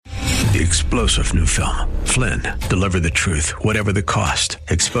the explosive new film, Flynn, Deliver the Truth, Whatever the Cost,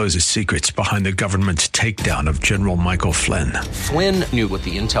 exposes secrets behind the government's takedown of General Michael Flynn. Flynn knew what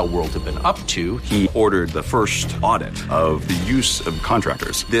the intel world had been up to. He ordered the first audit of the use of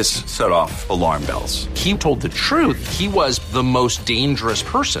contractors. This set off alarm bells. He told the truth. He was the most dangerous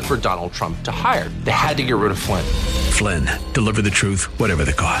person for Donald Trump to hire. They had to get rid of Flynn. Flynn, Deliver the Truth, Whatever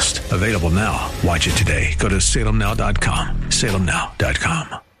the Cost. Available now. Watch it today. Go to salemnow.com.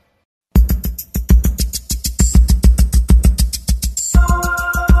 salemnow.com.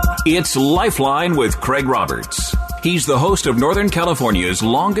 It's Lifeline with Craig Roberts. He's the host of Northern California's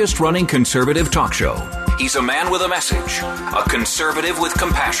longest-running conservative talk show. He's a man with a message, a conservative with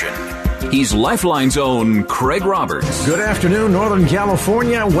compassion. He's Lifeline's own Craig Roberts. Good afternoon, Northern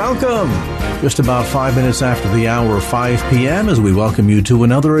California. Welcome. Just about 5 minutes after the hour of 5 p.m. as we welcome you to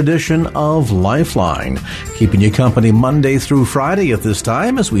another edition of Lifeline. Keeping you company Monday through Friday at this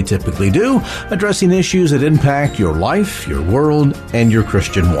time, as we typically do, addressing issues that impact your life, your world, and your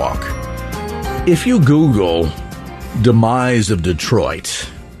Christian walk. If you Google demise of Detroit,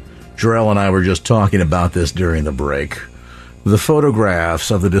 Jarrell and I were just talking about this during the break. The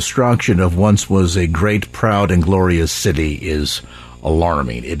photographs of the destruction of once was a great, proud, and glorious city is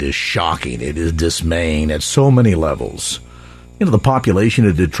alarming. It is shocking. It is dismaying at so many levels. You know, the population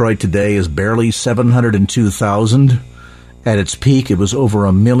of Detroit today is barely 702,000. At its peak, it was over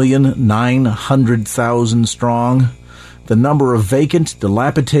 1,900,000 strong. The number of vacant,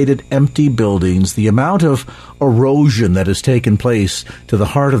 dilapidated, empty buildings, the amount of erosion that has taken place to the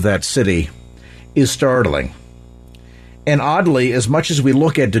heart of that city is startling. And oddly, as much as we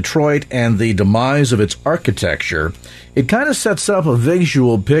look at Detroit and the demise of its architecture, it kind of sets up a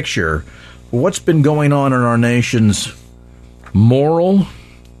visual picture of what's been going on in our nation's moral,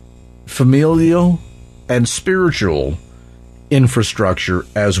 familial, and spiritual infrastructure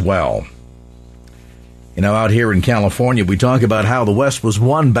as well. You know, out here in California, we talk about how the West was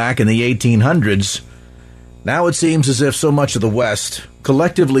won back in the 1800s. Now it seems as if so much of the West,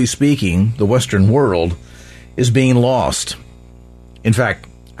 collectively speaking, the Western world, is being lost. In fact,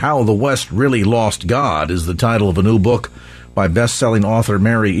 How the West Really Lost God is the title of a new book by best-selling author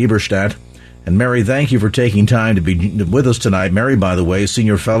Mary Eberstadt. And Mary, thank you for taking time to be with us tonight. Mary, by the way,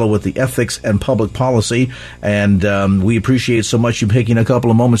 Senior Fellow with the Ethics and Public Policy, and we appreciate so much you taking a couple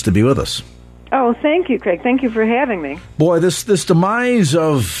of moments to be with us. Oh, thank you, Craig. Thank you for having me. Boy, this demise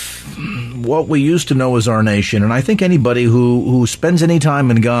of what we used to know as our nation, and I think anybody who spends any time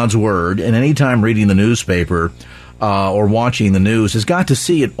in God's Word and any time reading the newspaper or watching the news has got to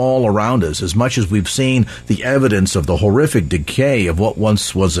see it all around us. As much as we've seen the evidence of the horrific decay of what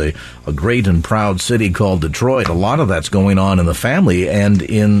once was a great and proud city called Detroit, a lot of that's going on in the family and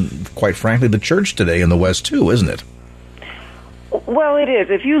in, quite frankly, the church today in the West, too, isn't it? Well, it is.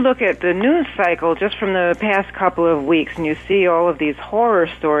 If you look at the news cycle just from the past couple of weeks and you see all of these horror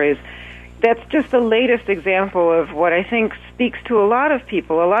stories, that's just the latest example of what I think speaks to a lot of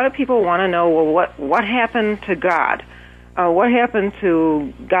people. A lot of people want to know, well, what happened to God? What happened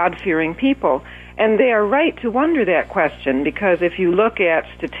to God-fearing people? And they are right to wonder that question, because if you look at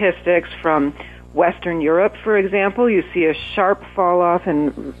statistics from Western Europe, for example, you see a sharp fall-off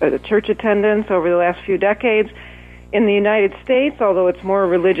in church attendance over the last few decades. In the United States, although it's more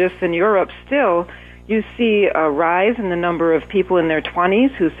religious than Europe still, you see a rise in the number of people in their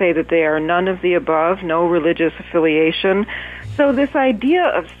 20s who say that they are none of the above, no religious affiliation. So this idea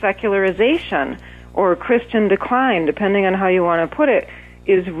of secularization or Christian decline, depending on how you want to put it,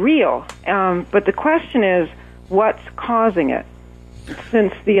 is real. But the question is, what's causing it?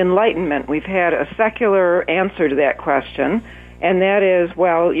 Since the Enlightenment, we've had a secular answer to that question. And that is,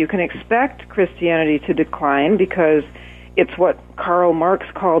 well, you can expect Christianity to decline because it's what Karl Marx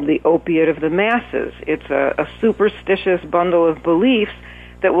called the opiate of the masses. It's a superstitious bundle of beliefs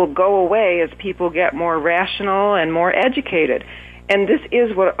that will go away as people get more rational and more educated. And this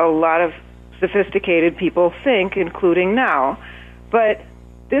is what a lot of sophisticated people think, including now. But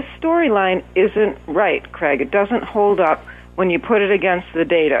this storyline isn't right, Craig. It doesn't hold up when you put it against the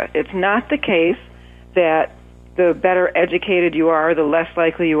data. It's not the case that the better educated you are, the less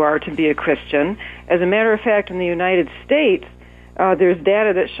likely you are to be a Christian. As a matter of fact, in the United States, there's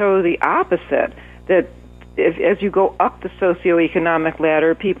data that show the opposite, that as you go up the socioeconomic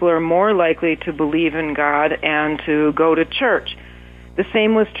ladder, people are more likely to believe in God and to go to church. The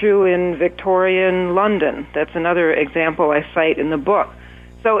same was true in Victorian London. That's another example I cite in the book.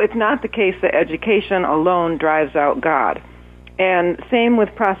 So it's not the case that education alone drives out God. And same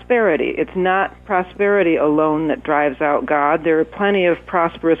with prosperity. It's not prosperity alone that drives out God. There are plenty of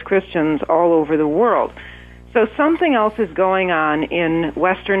prosperous Christians all over the world. So something else is going on in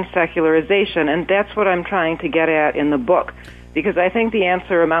Western secularization, and that's what I'm trying to get at in the book, because I think the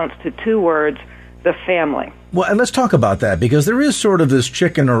answer amounts to two words: the family. Well, and let's talk about that, because there is sort of this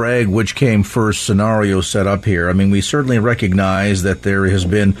chicken or egg which came first scenario set up here. I mean, we certainly recognize that there has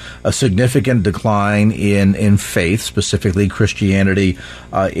been a significant decline in faith, specifically Christianity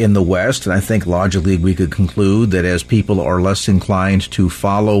in the West, and I think logically we could conclude that as people are less inclined to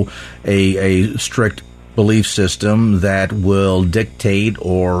follow a strict belief system that will dictate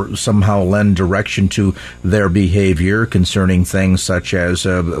or somehow lend direction to their behavior concerning things such as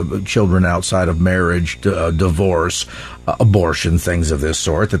children outside of marriage, divorce, abortion, things of this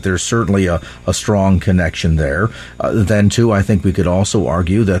sort, that there's certainly a strong connection there. Then, too, I think we could also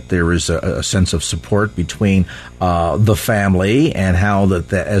argue that there is a sense of support between the family, and how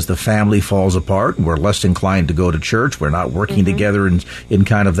that as the family falls apart, we're less inclined to go to church. We're not working together in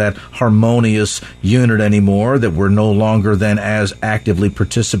kind of that harmonious unit anymore, that we're no longer then as actively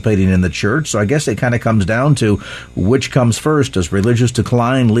participating in the church. So I guess it kind of comes down to which comes first. Does religious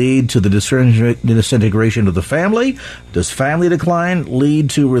decline lead to the disintegration of the family? Does family decline lead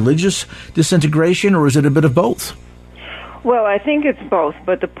to religious disintegration, or is it a bit of both? Well, I think it's both,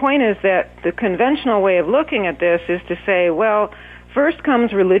 but the point is that the conventional way of looking at this is to say, well, first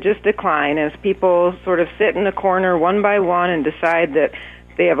comes religious decline as people sort of sit in a corner one by one and decide that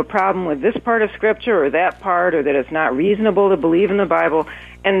they have a problem with this part of Scripture or that part, or that it's not reasonable to believe in the Bible,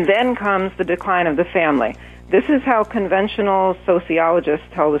 and then comes the decline of the family. This is how conventional sociologists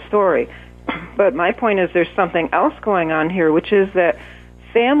tell the story. But my point is there's something else going on here, which is that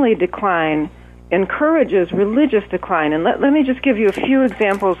family decline encourages religious decline. And let me just give you a few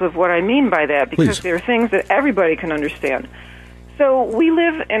examples of what I mean by that, because Please. There are things that everybody can understand. So we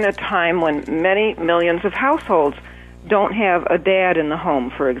live in a time when many millions of households don't have a dad in the home,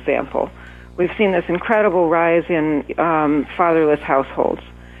 for example. We've seen this incredible rise in fatherless households.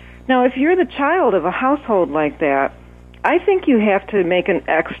 Now, if you're the child of a household like that, I think you have to make an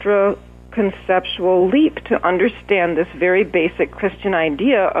extra conceptual leap to understand this very basic Christian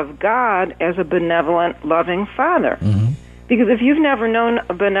idea of God as a benevolent, loving Father. Mm-hmm. Because if you've never known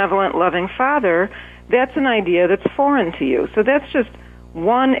a benevolent, loving Father, that's an idea that's foreign to you. So that's just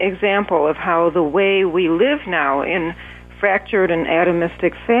one example of how the way we live now in fractured and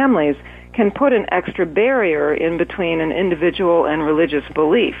atomistic families can put an extra barrier in between an individual and religious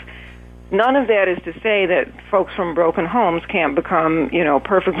belief. None of that is to say that folks from broken homes can't become,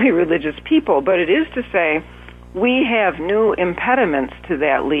 perfectly religious people, but it is to say we have new impediments to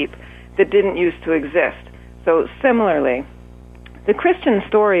that leap that didn't used to exist. So similarly, the Christian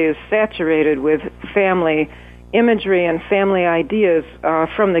story is saturated with family imagery and family ideas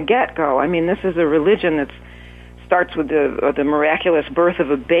from the get-go. I mean, this is a religion that starts with the miraculous birth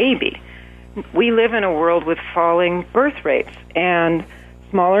of a baby. We live in a world with falling birth rates and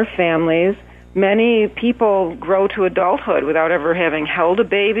smaller families. Many people grow to adulthood without ever having held a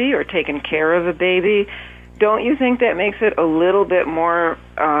baby or taken care of a baby. Don't you think that makes it a little bit more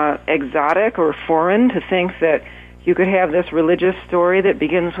exotic or foreign to think that you could have this religious story that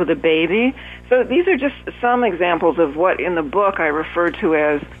begins with a baby? So these are just some examples of what in the book I refer to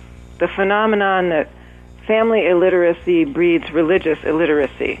as the phenomenon that family illiteracy breeds religious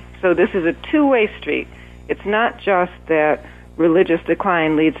illiteracy. So this is a two-way street. It's not just that religious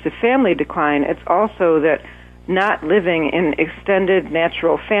decline leads to family decline. It's also that not living in extended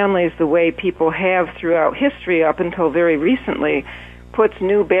natural families the way people have throughout history up until very recently puts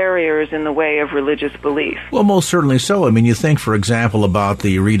new barriers in the way of religious belief. Well, most certainly so. I mean, you think, for example, about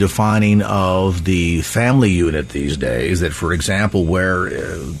the redefining of the family unit these days, that, for example, where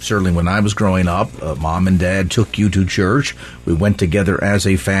certainly when I was growing up, mom and dad took you to church. We went together as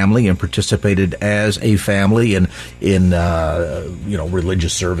a family and participated as a family in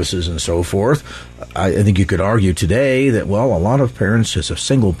religious services and so forth. I think you could argue today that, well, a lot of parents, as a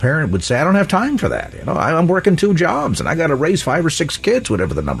single parent, would say, I don't have time for that. I'm working 2 jobs and I got to raise 5 or 6 kids,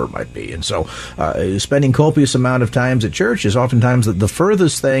 whatever the number might be. And so spending copious amount of times at church is oftentimes the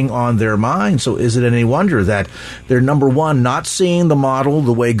furthest thing on their mind. So is it any wonder that they're, number one, not seeing the model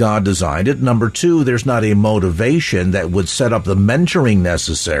the way God designed it? Number two, there's not a motivation that would set up the mentoring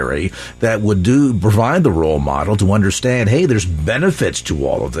necessary that would provide the role model to understand, hey, there's benefits to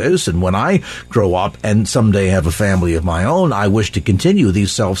all of this. And when I grow up and someday have a family of my own, I wish to continue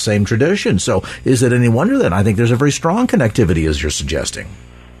these self-same traditions. So is it any wonder then? I think there's a very strong connectivity, as you're suggesting.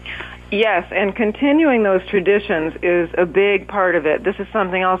 Yes, and continuing those traditions is a big part of it. This is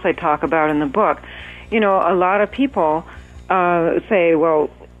something else I talk about in the book. A lot of people say, well,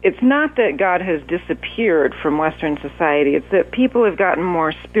 it's not that God has disappeared from Western society. It's that people have gotten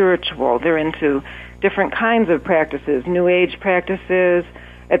more spiritual. They're into different kinds of practices, New Age practices,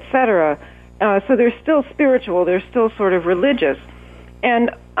 etc. So they're still spiritual, they're still sort of religious.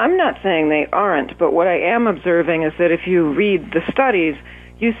 And I'm not saying they aren't, but what I am observing is that if you read the studies,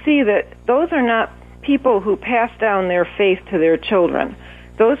 you see that those are not people who pass down their faith to their children.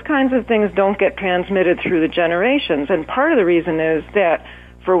 Those kinds of things don't get transmitted through the generations, and part of the reason is that,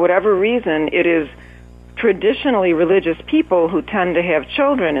 for whatever reason, it is traditionally religious people who tend to have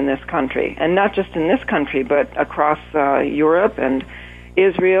children in this country, and not just in this country, but across Europe and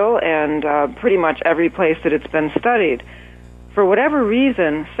Israel and pretty much every place that it's been studied. For whatever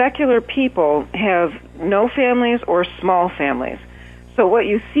reason, secular people have no families or small families. So what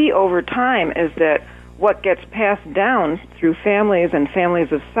you see over time is that what gets passed down through families and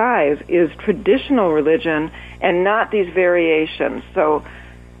families of size is traditional religion and not these variations. So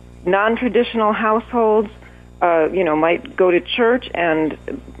non-traditional households, might go to church and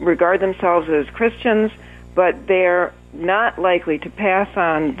regard themselves as Christians, but they're not likely to pass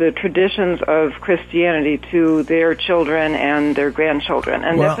on the traditions of Christianity to their children and their grandchildren.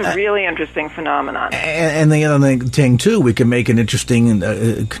 And that's a really interesting phenomenon. And the other thing, too, we can make an interesting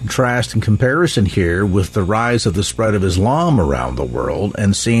contrast and comparison here with the rise of the spread of Islam around the world,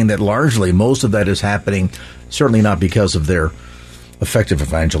 and seeing that largely most of that is happening, certainly not because of their effective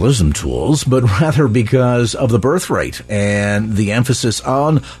evangelism tools, but rather because of the birth rate and the emphasis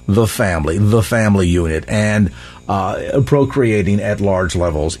on the family unit, and procreating at large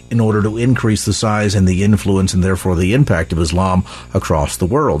levels in order to increase the size and the influence and therefore the impact of Islam across the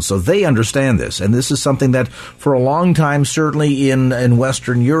world. So they understand this, and this is something that for a long time, certainly in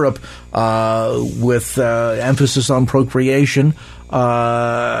Western Europe, with emphasis on procreation,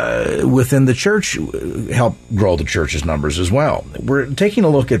 within the church, help grow the church's numbers as well. We're taking a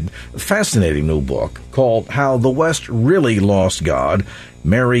look at a fascinating new book called How the West Really Lost God.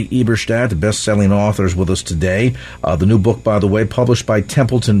 Mary Eberstadt, the best-selling author, is with us today. The new book, by the way, published by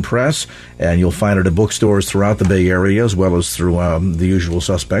Templeton Press, and you'll find it at bookstores throughout the Bay Area, as well as through the usual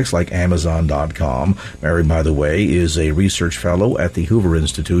suspects like Amazon.com. Mary, by the way, is a research fellow at the Hoover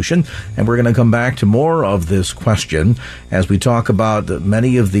Institution, and we're going to come back to more of this question as we talk about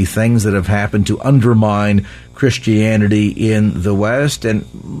many of the things that have happened to undermine Christianity in the West, and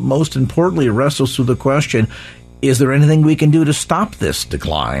most importantly, it wrestles through the question, is there anything we can do to stop this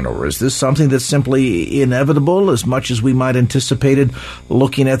decline, or is this something that's simply inevitable, as much as we might anticipated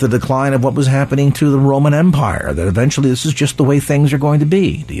looking at the decline of what was happening to the Roman Empire, that eventually this is just the way things are going to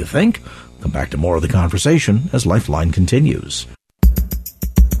be? Do you think? Come back to more of the conversation as Lifeline continues.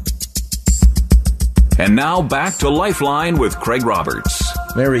 And now back to Lifeline with Craig Roberts.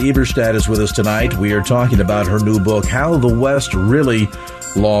 Mary Eberstadt is with us tonight. We are talking about her new book, How the West Really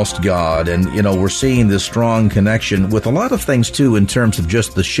Lost God. And, we're seeing this strong connection with a lot of things, too, in terms of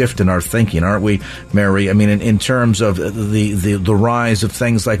just the shift in our thinking, aren't we, Mary? I mean, in terms of the rise of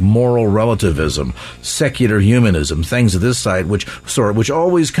things like moral relativism, secular humanism, things of this side, which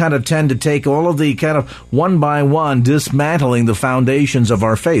always kind of tend to take all of the kind of one by one dismantling the foundations of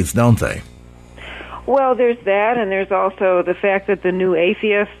our faith, don't they? Well, there's that, and there's also the fact that the new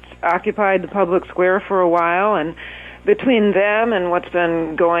atheists occupied the public square for a while, and between them and what's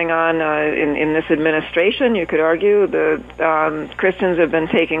been going on in this administration, you could argue the Christians have been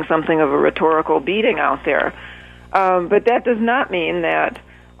taking something of a rhetorical beating out there. But that does not mean that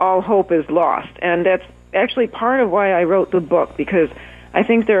all hope is lost, and that's actually part of why I wrote the book, because I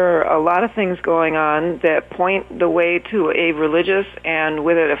think there are a lot of things going on that point the way to a religious and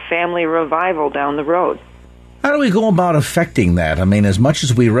with it a family revival down the road. How do we go about affecting that? I mean, as much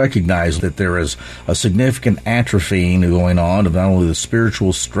as we recognize that there is a significant atrophying going on of not only the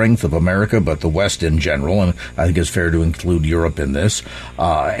spiritual strength of America, but the West in general, and I think it's fair to include Europe in this,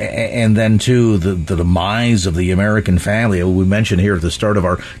 and then, too, the demise of the American family. We mentioned here at the start of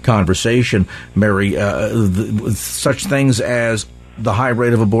our conversation, Mary, such things as the high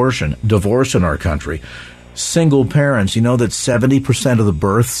rate of abortion, divorce in our country, single parents. You know that 70% of the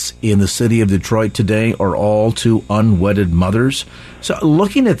births in the city of Detroit today are all to unwedded mothers. So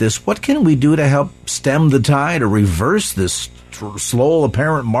looking at this, what can we do to help stem the tide or reverse this slow,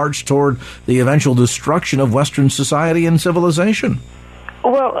 apparent march toward the eventual destruction of Western society and civilization?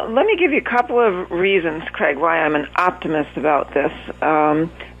 Well, let me give you a couple of reasons, Craig, why I'm an optimist about this.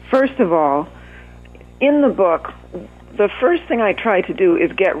 First of all, in the book, the first thing I try to do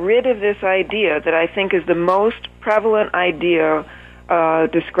is get rid of this idea that I think is the most prevalent idea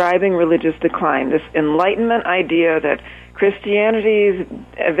describing religious decline, this Enlightenment idea that Christianity's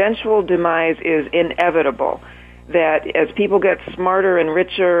eventual demise is inevitable, that as people get smarter and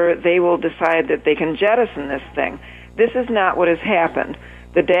richer, they will decide that they can jettison this thing. This is not what has happened.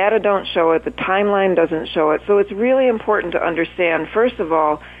 The data don't show it. The timeline doesn't show it. So it's really important to understand, first of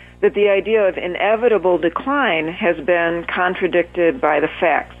all, that the idea of inevitable decline has been contradicted by the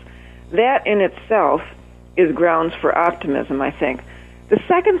facts. That in itself is grounds for optimism, I think. The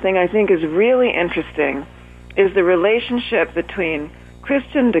second thing I think is really interesting is the relationship between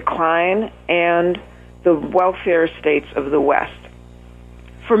Christian decline and the welfare states of the West.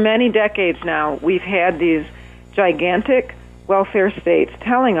 For many decades now, we've had these gigantic welfare states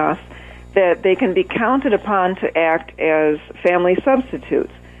telling us that they can be counted upon to act as family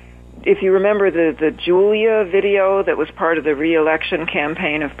substitutes. If you remember the Julia video that was part of the re-election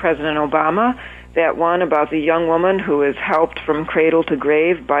campaign of President Obama, that one about the young woman who was helped from cradle to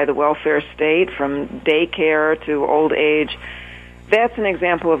grave by the welfare state, from daycare to old age, that's an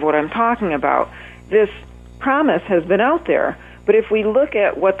example of what I'm talking about. This promise has been out there, but if we look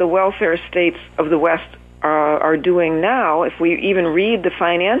at what the welfare states of the West are doing now, if we even read the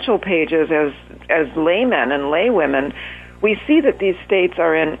financial pages as laymen and laywomen, we see that these states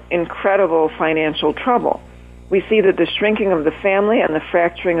are in incredible financial trouble. We see that the shrinking of the family and the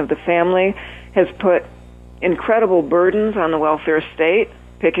fracturing of the family has put incredible burdens on the welfare state,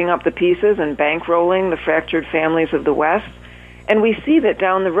 picking up the pieces and bankrolling the fractured families of the West. And we see that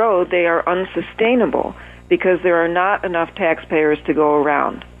down the road they are unsustainable because there are not enough taxpayers to go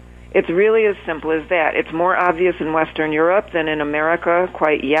around. It's really as simple as that. It's more obvious in Western Europe than in America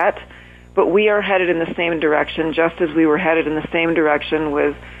quite yet, but we are headed in the same direction, just as we were headed in the same direction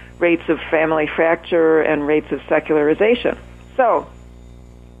with rates of family fracture and rates of secularization. So,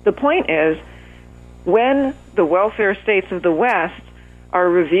 the point is, when the welfare states of the West are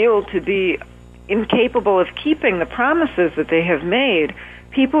revealed to be incapable of keeping the promises that they have made,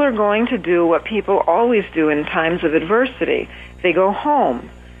 people are going to do what people always do in times of adversity. They go home.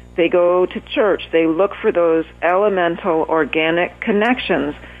 They go to church. They look for those elemental, organic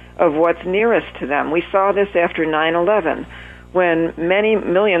connections of what's nearest to them. We saw this after 9/11, when many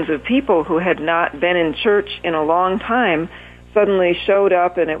millions of people who had not been in church in a long time suddenly showed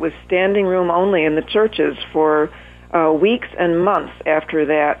up, and it was standing room only in the churches for weeks and months after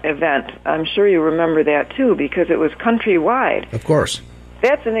that event. I'm sure you remember that, too, because it was countrywide. Of course.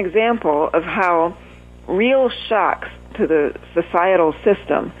 That's an example of how real shocks to the societal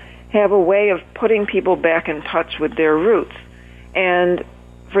system have a way of putting people back in touch with their roots. And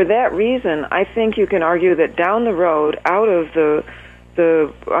for that reason, I think you can argue that down the road, out of the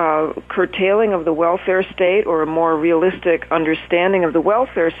curtailing of the welfare state, or a more realistic understanding of the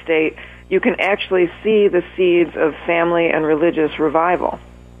welfare state, you can actually see the seeds of family and religious revival.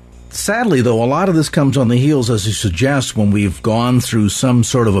 Sadly, though, a lot of this comes on the heels, as you suggest, when we've gone through some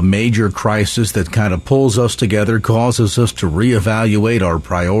sort of a major crisis that kind of pulls us together, causes us to reevaluate our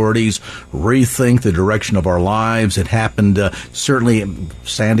priorities, rethink the direction of our lives. It happened, certainly,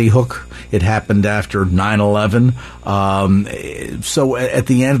 Sandy Hook. It happened after 9/11. So at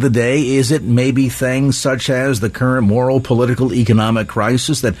the end of the day, is it maybe things such as the current moral, political, economic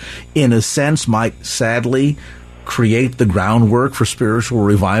crisis that, in a sense, might sadly create the groundwork for spiritual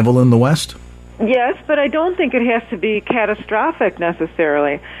revival in the West? Yes, but I don't think it has to be catastrophic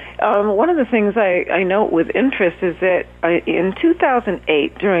necessarily. One of the things I note with interest is that in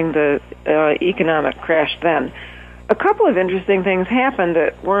 2008, during the economic crash then, a couple of interesting things happened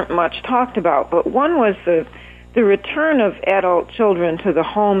that weren't much talked about. But one was the return of adult children to the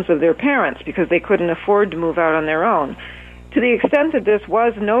homes of their parents because they couldn't afford to move out on their own. To the extent that this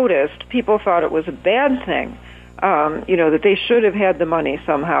was noticed, people thought it was a bad thing. That they should have had the money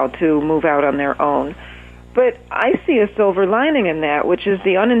somehow to move out on their own. But I see a silver lining in that, which is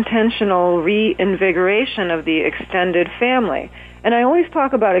the unintentional reinvigoration of the extended family. And I always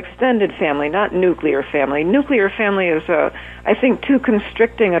talk about extended family, not nuclear family. Nuclear family is, I think, too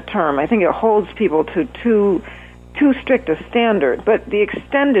constricting a term. I think it holds people to too strict a standard. But the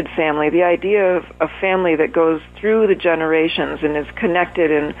extended family, the idea of a family that goes through the generations and is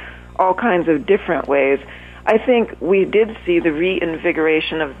connected in all kinds of different ways, I think we did see the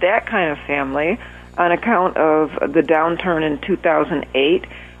reinvigoration of that kind of family on account of the downturn in 2008.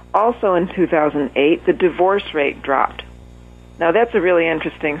 Also in 2008, the divorce rate dropped. Now, that's a really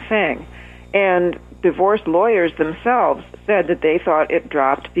interesting thing. And divorce lawyers themselves said that they thought it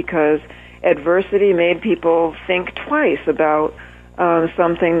dropped because adversity made people think twice about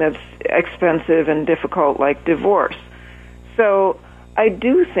something that's expensive and difficult like divorce. So I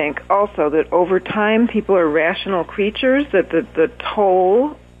do think also that over time people are rational creatures, that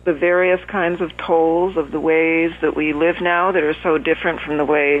the various kinds of tolls of the ways that we live now that are so different from the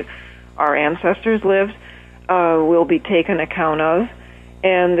way our ancestors lived will be taken account of,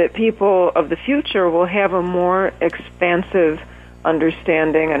 and that people of the future will have a more expansive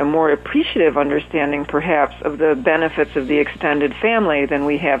understanding and a more appreciative understanding, perhaps, of the benefits of the extended family than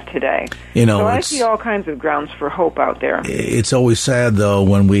we have today. So I see all kinds of grounds for hope out there. It's always sad, though,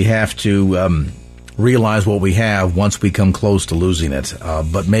 when we have to realize what we have once we come close to losing it.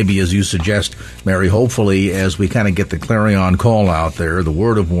 But maybe, as you suggest, Mary, hopefully, as we kind of get the clarion call out there, the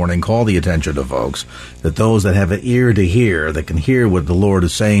word of warning, call the attention to folks, that those that have an ear to hear, that can hear what the Lord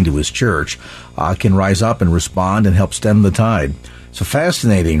is saying to his church, can rise up and respond and help stem the tide. It's a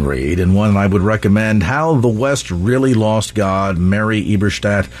fascinating read, and one I would recommend. How the West Really Lost God. Mary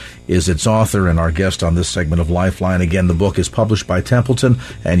Eberstadt is its author and our guest on this segment of Lifeline. Again, the book is published by Templeton,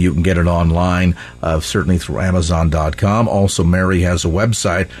 and you can get it online, certainly through Amazon.com. Also, Mary has a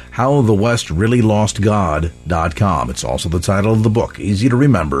website, HowTheWestReallyLostGod.com. It's also the title of the book. Easy to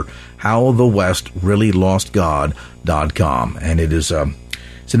remember, HowTheWestReallyLostGod.com. And it is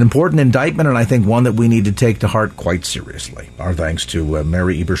it's an important indictment, and I think one that we need to take to heart quite seriously. Our thanks to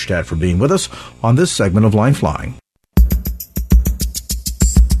Mary Eberstadt for being with us on this segment of Lifeline.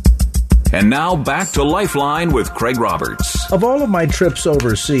 And now back to Lifeline with Craig Roberts. Of all of my trips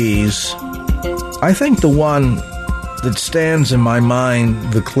overseas, I think the one that stands in my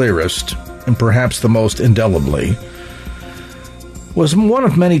mind the clearest, and perhaps the most indelibly, was one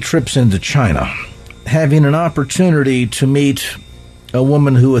of many trips into China, having an opportunity to meet a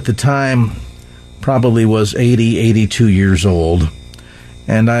woman who at the time probably was 80, 82 years old.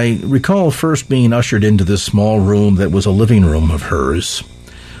 And I recall first being ushered into this small room that was a living room of hers,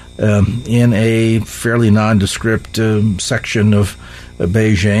 in a fairly nondescript section of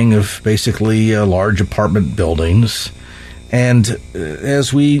Beijing, of basically large apartment buildings. And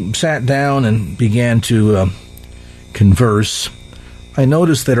as we sat down and began to converse, I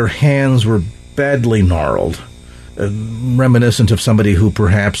noticed that her hands were badly gnarled, reminiscent of somebody who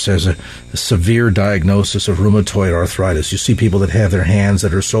perhaps has a severe diagnosis of rheumatoid arthritis. You see people that have their hands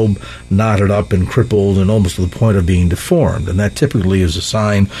that are so knotted up and crippled and almost to the point of being deformed, and that typically is a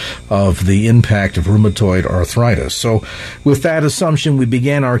sign of the impact of rheumatoid arthritis. So with that assumption, we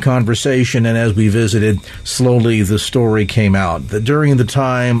began our conversation, and as we visited, slowly the story came out that during the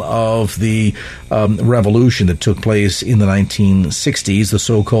time of the revolution that took place in the 1960s, the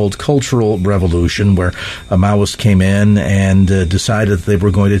so-called Cultural Revolution, where Maoists came in and decided that they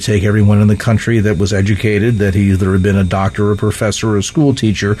were going to take everyone in the country that was educated, that he either had been a doctor, a professor, or a school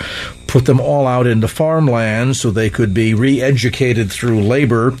teacher, put them all out into farmland so they could be re-educated through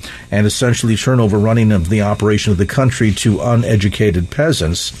labor and essentially turn over running of the operation of the country to uneducated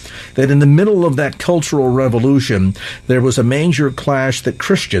peasants. That in the middle of that Cultural Revolution, there was a major clash that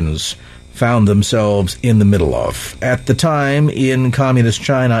Christians found themselves in the middle of. At the time, in communist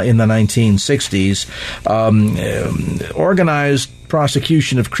China in the 1960s, organized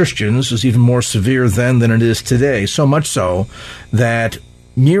prosecution of Christians was even more severe then than it is today, so much so that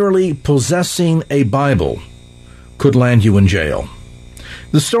merely possessing a Bible could land you in jail.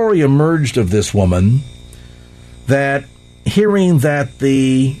 The story emerged of this woman that, hearing that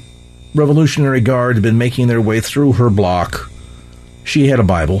the Revolutionary Guard had been making their way through her block, she had a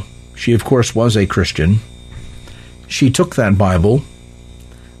Bible. She, of course, was a Christian. She took that Bible,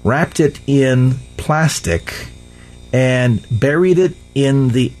 wrapped it in plastic, and buried it in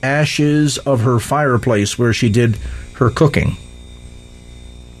the ashes of her fireplace where she did her cooking.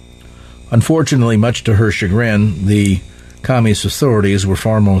 Unfortunately, much to her chagrin, the communist authorities were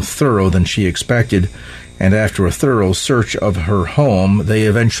far more thorough than she expected, and after a thorough search of her home, they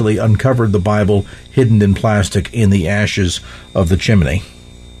eventually uncovered the Bible hidden in plastic in the ashes of the chimney.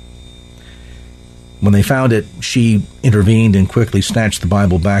 When they found it, she intervened and quickly snatched the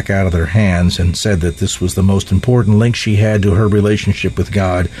Bible back out of their hands and said that this was the most important link she had to her relationship with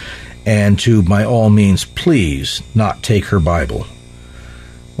God, and to, by all means, please not take her Bible.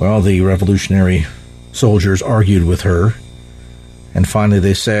 Well, the revolutionary soldiers argued with her, and finally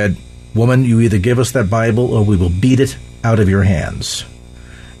they said, "Woman, you either give us that Bible or we will beat it out of your hands."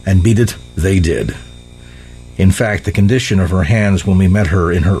 And beat it they did. In fact, the condition of her hands when we met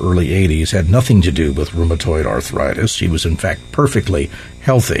her in her early 80s had nothing to do with rheumatoid arthritis. She was, in fact, perfectly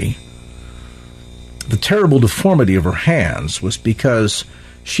healthy. The terrible deformity of her hands was because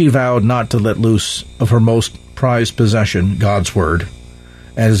she vowed not to let loose of her most prized possession, God's Word.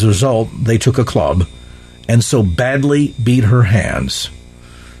 And as a result, they took a club and so badly beat her hands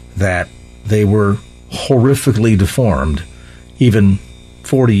that they were horrifically deformed even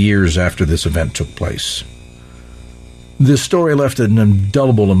 40 years after this event took place. This story left an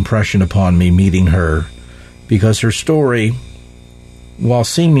indelible impression upon me meeting her, because her story, while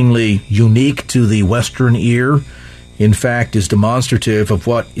seemingly unique to the Western ear, in fact, is demonstrative of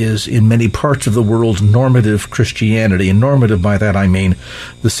what is in many parts of the world normative Christianity. And normative, by that I mean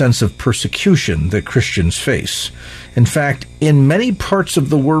the sense of persecution that Christians face. In fact, in many parts of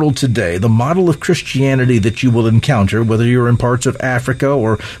the world today, the model of Christianity that you will encounter, whether you're in parts of Africa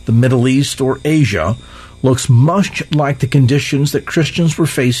or the Middle East or Asia, looks much like the conditions that Christians were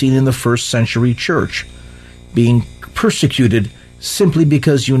facing in the first century church, being persecuted simply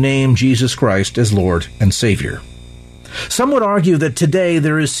because you name Jesus Christ as Lord and Savior. Some would argue that today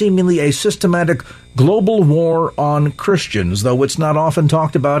there is seemingly a systematic global war on Christians, though it's not often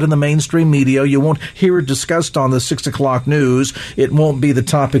talked about in the mainstream media. You won't hear it discussed on the 6 o'clock news. It won't be the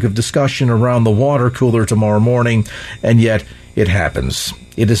topic of discussion around the water cooler tomorrow morning, and yet it happens.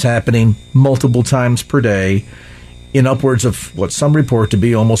 It is happening multiple times per day in upwards of what some report to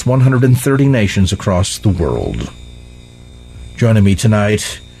be almost 130 nations across the world. Joining me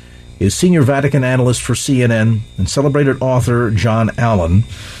tonight is senior Vatican analyst for CNN and celebrated author John Allen,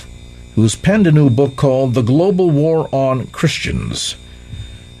 who's penned a new book called The Global War on Christians.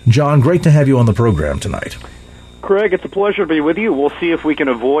 John, great to have you on the program tonight. Craig, it's a pleasure to be with you. We'll see if we can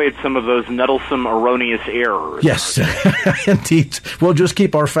avoid some of those nettlesome, erroneous errors. Yes, indeed. We'll just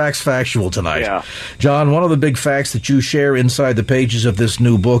keep our facts factual tonight. Yeah. John, one of the big facts that you share inside the pages of this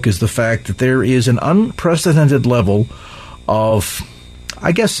new book is the fact that there is an unprecedented level of,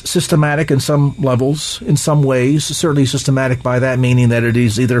 I guess, systematic in some levels, in some ways, certainly systematic by that meaning that it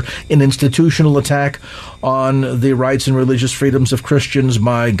is either an institutional attack on the rights and religious freedoms of Christians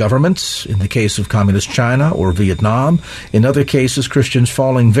by governments, in the case of Communist China or Vietnam. In other cases, Christians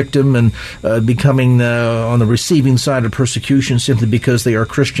falling victim and becoming on the receiving side of persecution simply because they are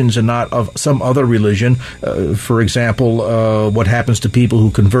Christians and not of some other religion. For example, what happens to people who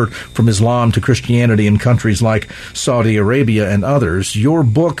convert from Islam to Christianity in countries like Saudi Arabia and others. Your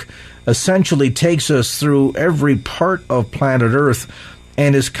book essentially takes us through every part of planet Earth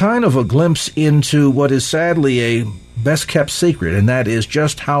and is kind of a glimpse into what is sadly a best-kept secret, and that is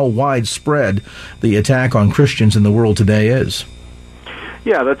just how widespread the attack on Christians in the world today is.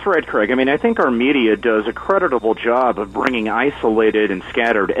 Yeah, that's right, Craig. I mean, I think our media does a creditable job of bringing isolated and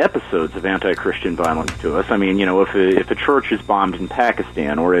scattered episodes of anti-Christian violence to us. I mean, you know, if a church is bombed in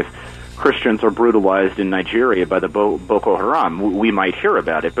Pakistan, or if Christians are brutalized in Nigeria by the Boko Haram, we might hear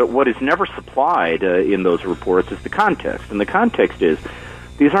about it. But what is never supplied in those reports is the context. And the context is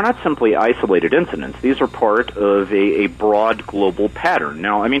these are not simply isolated incidents. These are part of a broad global pattern.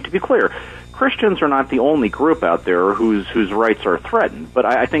 Now, I mean, to be clear, Christians are not the only group out there whose rights are threatened, but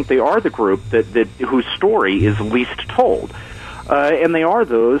I think they are the group that whose story is least told. And they are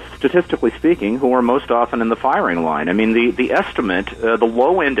those, statistically speaking, who are most often in the firing line. I mean, the estimate, the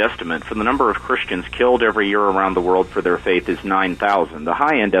low-end estimate for the number of Christians killed every year around the world for their faith is 9,000. The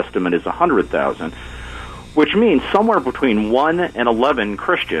high-end estimate is 100,000, which means somewhere between 1 and 11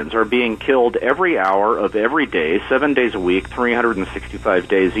 Christians are being killed every hour of every day, 7 days a week, 365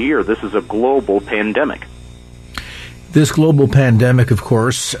 days a year. This is a global pandemic. This global pandemic, of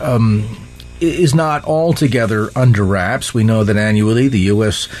course, is not altogether under wraps. We know that annually the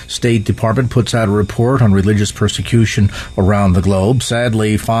U.S. State Department puts out a report on religious persecution around the globe.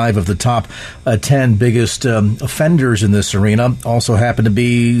 Sadly, 5 of the top 10 biggest offenders in this arena also happen to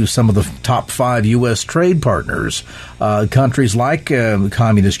be some of the top 5 U.S. trade partners. Countries like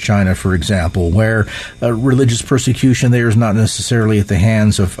Communist China, for example, where religious persecution there is not necessarily at the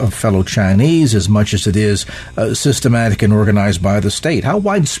hands of fellow Chinese as much as it is systematic and organized by the state. How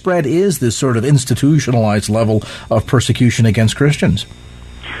widespread is this sort of institutionalized level of persecution against Christians?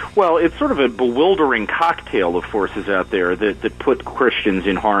 Well, it's sort of a bewildering cocktail of forces out there that put Christians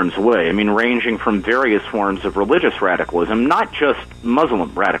in harm's way. I mean, ranging from various forms of religious radicalism, not just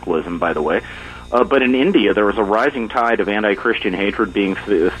Muslim radicalism, by the way, but in India there was a rising tide of anti-Christian hatred being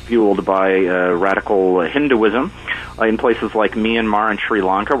fueled by radical Hinduism. In places like Myanmar and Sri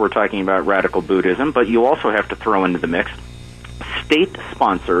Lanka, we're talking about radical Buddhism, but you also have to throw into the mix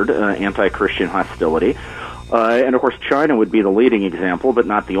state-sponsored anti-Christian hostility. And, of course, China would be the leading example, but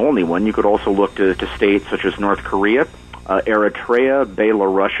not the only one. You could also look to states such as North Korea, Eritrea,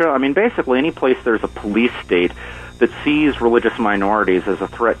 Belarus. I mean, basically any place there's a police state that sees religious minorities as a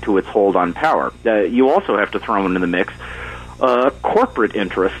threat to its hold on power. You also have to throw into the mix corporate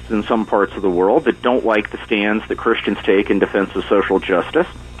interests in some parts of the world that don't like the stands that Christians take in defense of social justice.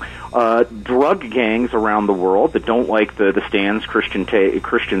 Drug gangs around the world that don't like the stands Christians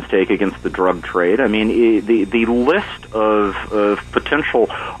take against the drug trade. I mean, the list of potential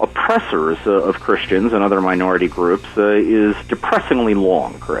oppressors of Christians and other minority groups is depressingly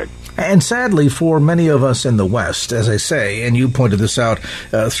long, Craig. And sadly, for many of us in the West, as I say, and you pointed this out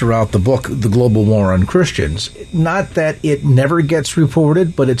throughout the book, The Global War on Christians, not that it never gets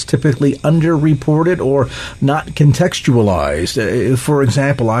reported, but it's typically underreported or not contextualized. For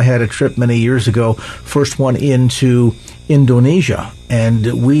example, I had a trip many years ago, first one into Indonesia,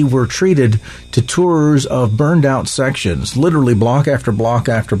 and we were treated to tours of burned out sections, literally block after block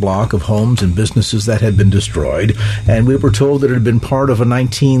after block of homes and businesses that had been destroyed. And we were told that it had been part of a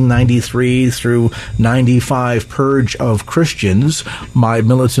 1993 through 95 purge of Christians, my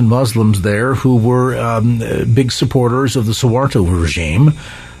militant Muslims there, who were big supporters of the Suharto regime.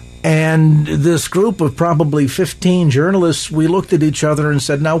 And this group of probably 15 journalists, we looked at each other and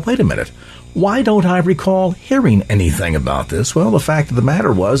said, now, wait a minute. Why don't I recall hearing anything about this? Well, the fact of the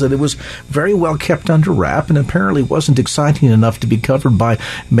matter was that it was very well kept under wrap and apparently wasn't exciting enough to be covered by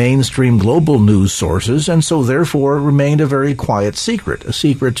mainstream global news sources, and so therefore it remained a very quiet secret, a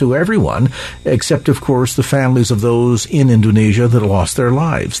secret to everyone, except, of course, the families of those in Indonesia that lost their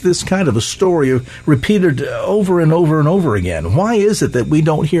lives. This kind of a story repeated over and over and over again. Why is it that we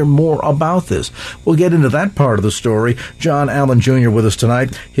don't hear more about this? We'll get into that part of the story. John Allen Jr. with us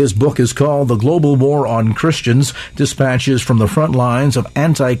tonight. His book is called The Global War on Christians, Dispatches from the Front Lines of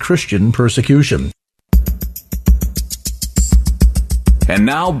Anti-Christian Persecution. And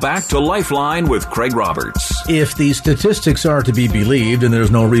now back to Lifeline with Craig Roberts. If the statistics are to be believed, and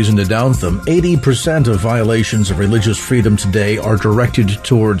there's no reason to doubt them, 80% of violations of religious freedom today are directed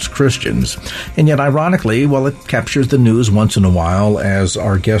towards Christians. And yet, ironically, while it captures the news once in a while, as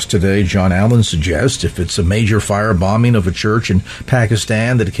our guest today, John Allen, suggests, if it's a major firebombing of a church in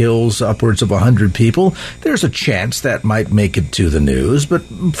Pakistan that kills upwards of 100 people, there's a chance that might make it to the news. But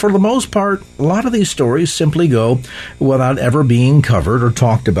for the most part, a lot of these stories simply go without ever being covered or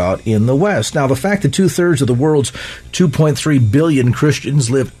talked about in the West. Now, the fact that 2/3 of the world's 2.3 billion Christians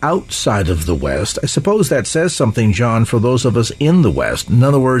live outside of the West, I suppose that says something, John, for those of us in the West. In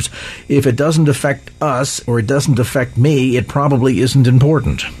other words, if it doesn't affect us or it doesn't affect me, it probably isn't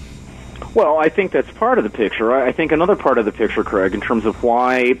important. Well, I think that's part of the picture. I think another part of the picture, Craig, in terms of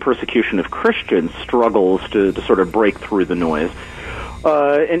why persecution of Christians struggles to sort of break through the noise.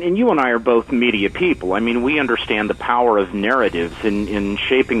 And you and I are both media people. I mean, we understand the power of narratives in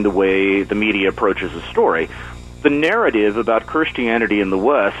shaping the way the media approaches a story. The narrative about Christianity in the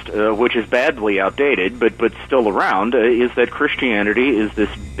West, which is badly outdated but still around, is that Christianity is this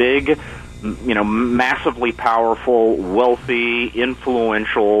big, massively powerful, wealthy,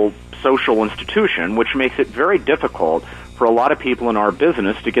 influential social institution, which makes it very difficult for a lot of people in our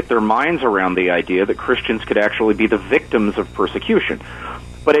business to get their minds around the idea that Christians could actually be the victims of persecution.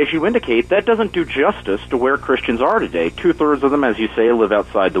 But as you indicate, that doesn't do justice to where Christians are today. 2/3 of them, as you say, live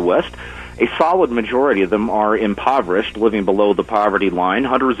outside the West. A solid majority of them are impoverished, living below the poverty line,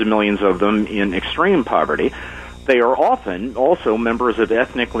 hundreds of millions of them in extreme poverty. They are often also members of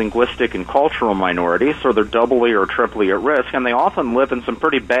ethnic, linguistic, and cultural minorities, so they're doubly or triply at risk, and they often live in some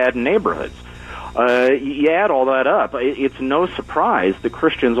pretty bad neighborhoods. You add all that up, it's no surprise that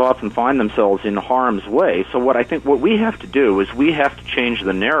Christians often find themselves in harm's way. So what we have to do is we have to change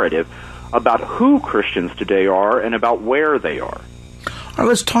the narrative about who Christians today are and about where they are. All right,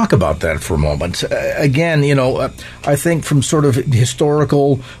 let's talk about that for a moment. Again, I think from sort of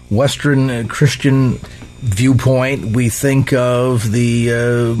historical Western Christian viewpoint, we think of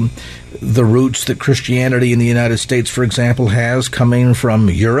the roots that Christianity in the United States, for example, has coming from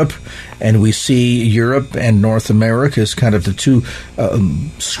Europe, and we see Europe and North America as kind of the two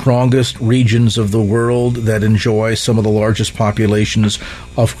strongest regions of the world that enjoy some of the largest populations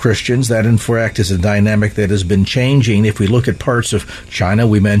of Christians. That, in fact, is a dynamic that has been changing. If we look at parts of China,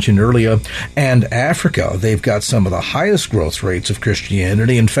 we mentioned earlier, and Africa, they've got some of the highest growth rates of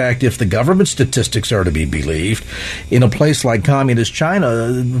Christianity. In fact, if the government statistics are to be believed, in a place like communist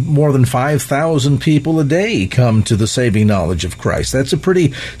China, more than 5,000 people a day come to the saving knowledge of Christ. That's a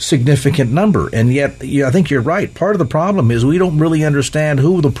pretty significant number. And yet, I think you're right. Part of the problem is we don't really understand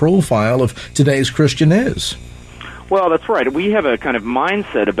who the profile of today's Christian is. Well, that's right. We have a kind of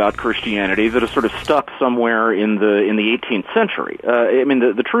mindset about Christianity that is sort of stuck somewhere in the 18th century.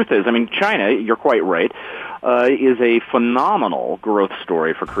 The truth is, China, you're quite right, is a phenomenal growth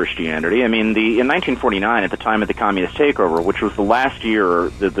story for Christianity. In 1949, at the time of the communist takeover, which was the last year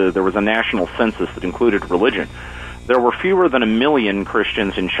that there was a national census that included religion, there were fewer than 1 million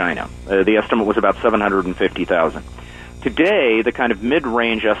Christians in China. The estimate was about 750,000. Today, the kind of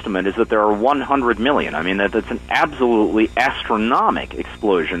mid-range estimate is that there are 100 million. That's an absolutely astronomical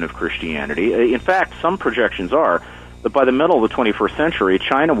explosion of Christianity. In fact, some projections are that by the middle of the 21st century,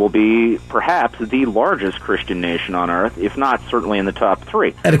 China will be perhaps the largest Christian nation on earth, if not certainly in the top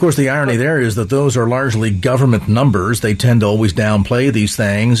 3. And, of course, the irony there is that those are largely government numbers. They tend to always downplay these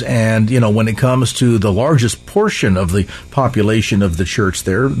things. And, when it comes to the largest portion of the population of the church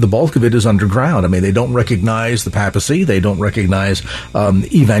there, the bulk of it is underground. I mean, they don't recognize the papacy. They don't recognize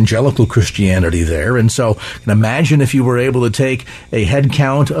evangelical Christianity there. And so imagine if you were able to take a head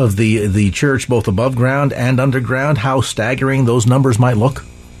count of the church both above ground and underground, how staggering those numbers might look.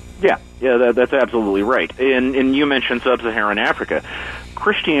 Yeah, that's absolutely right. And you mentioned sub-Saharan Africa.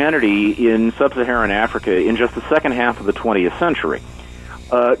 Christianity in sub-Saharan Africa in just the second half of the 20th century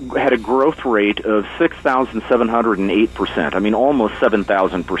had a growth rate of 6,708%. I mean, almost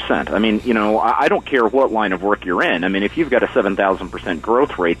 7,000%. I mean, I don't care what line of work you're in. I mean, if you've got a 7,000%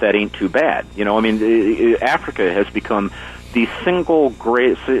 growth rate, that ain't too bad. Africa has become the single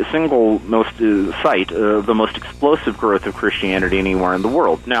most site of the most explosive growth of Christianity anywhere in the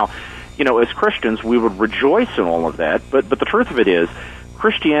world. Now, as Christians, we would rejoice in all of that, but the truth of it is,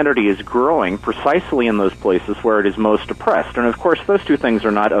 Christianity is growing precisely in those places where it is most oppressed. And, of course, those two things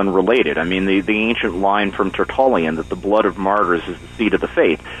are not unrelated. I mean, the ancient line from Tertullian that the blood of martyrs is the seed of the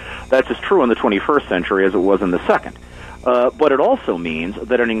faith, that's as true in the 21st century as it was in the second. But it also means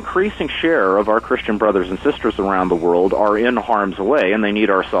that an increasing share of our Christian brothers and sisters around the world are in harm's way, and they need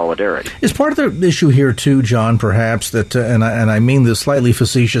our solidarity. Is part of the issue here, too, John, perhaps, that, and I mean this slightly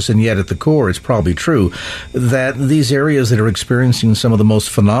facetious, and yet at the core it's probably true, that these areas that are experiencing some of the most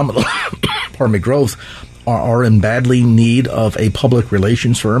phenomenal growth are in badly need of a public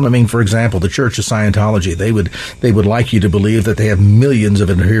relations firm. I mean, for example, the Church of Scientology, they would like you to believe that they have millions of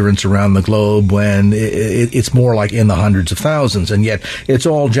adherents around the globe when it's more like in the hundreds of thousands, and yet it's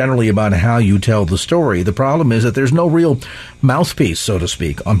all generally about how you tell the story. The problem is that there's no real mouthpiece, so to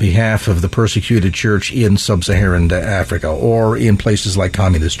speak, on behalf of the persecuted church in sub-Saharan Africa or in places like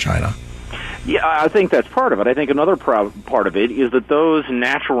communist China. Yeah, I think that's part of it. I think another part of it is that those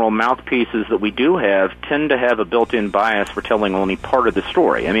natural mouthpieces that we do have tend to have a built-in bias for telling only part of the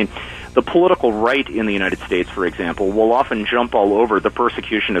story. I mean, the political right in the United States, for example, will often jump all over the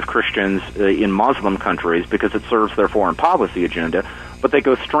persecution of Christians in Muslim countries because it serves their foreign policy agenda, but they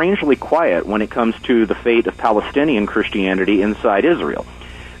go strangely quiet when it comes to the fate of Palestinian Christianity inside Israel.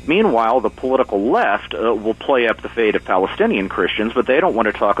 Meanwhile, the political left will play up the fate of Palestinian Christians, but they don't want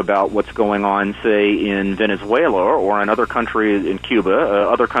to talk about what's going on, say, in Venezuela or in other countries, in Cuba,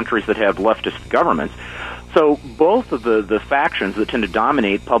 other countries that have leftist governments. So both of the factions that tend to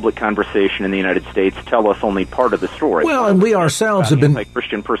dominate public conversation in the United States tell us only part of the story. Well, and we ourselves have been...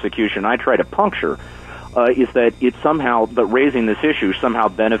 Christian persecution I try to puncture is that it somehow, that raising this issue somehow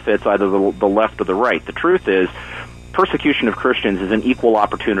benefits either the left or the right. The truth is, persecution of Christians is an equal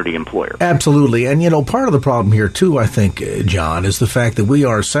opportunity employer. Absolutely. And, part of the problem here, too, I think, John, is the fact that we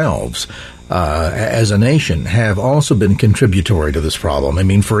ourselves, as a nation, have also been contributory to this problem. I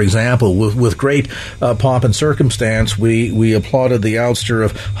mean, for example, with great pomp and circumstance, we applauded the ouster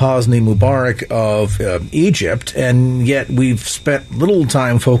of Hosni Mubarak of Egypt, and yet we've spent little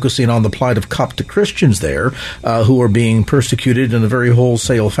time focusing on the plight of Coptic Christians there, who are being persecuted in a very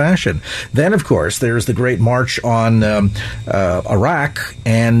wholesale fashion. Then, of course, there's the great march on Iraq,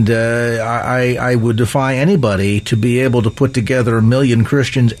 and I would defy anybody to be able to put together 1 million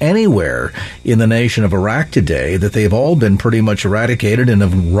Christians anywhere in the nation of Iraq today, that they've all been pretty much eradicated and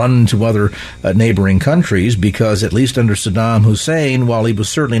have run to other neighboring countries, because at least under Saddam Hussein, while he was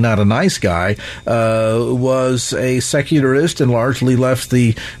certainly not a nice guy, was a secularist and largely left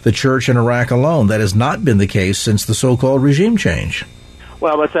the church in Iraq alone. That has not been the case since the so-called regime change.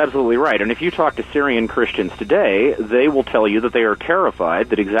 Well, that's absolutely right. And if you talk to Syrian Christians today, they will tell you that they are terrified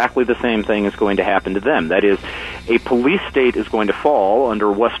that exactly the same thing is going to happen to them. That is, a police state is going to fall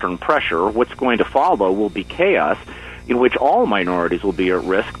under Western pressure. What's going to follow will be chaos, in which all minorities will be at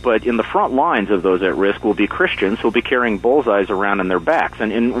risk, but in the front lines of those at risk will be Christians who will be carrying bullseyes around in their backs.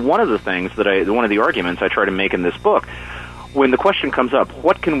 And one of the things one of the arguments I try to make in this book, when the question comes up,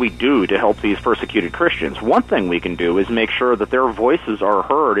 what can we do to help these persecuted Christians? One thing we can do is make sure that their voices are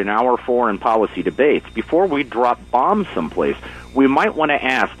heard in our foreign policy debates. Before we drop bombs someplace, we might want to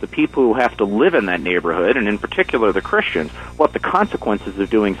ask the people who have to live in that neighborhood, and in particular the Christians, what the consequences of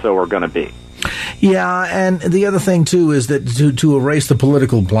doing so are going to be. Yeah, and the other thing, too, is that to erase the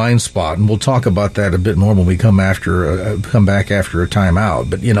political blind spot, and we'll talk about that a bit more when we come back after a timeout.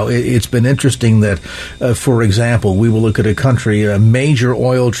 But, it's been interesting that, for example, we will look at a country, a major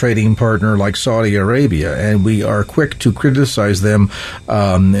oil trading partner like Saudi Arabia, and we are quick to criticize them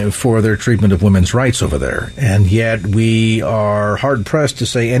for their treatment of women's rights over there. And yet we are hard-pressed to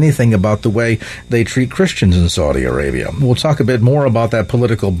say anything about the way they treat Christians in Saudi Arabia. We'll talk a bit more about that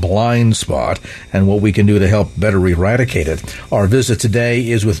political blind spot and what we can do to help better eradicate it. Our visit today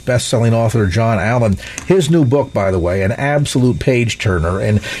is with best-selling author John Allen. His new book, by the way, an absolute page-turner.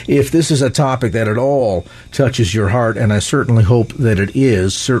 And if this is a topic that at all touches your heart, and I certainly hope that it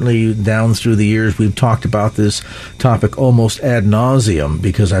is, certainly down through the years we've talked about this topic almost ad nauseum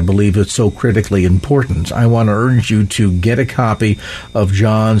because I believe it's so critically important. I want to urge you to get a copy of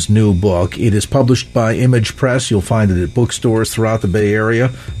John's new book. It is published by Image Press. You'll find it at bookstores throughout the Bay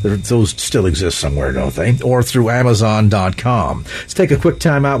Area. Those still exist somewhere, don't they? Or through Amazon.com. Let's take a quick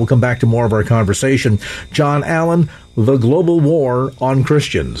time out. We'll come back to more of our conversation. John Allen, The Global War on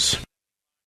Christians.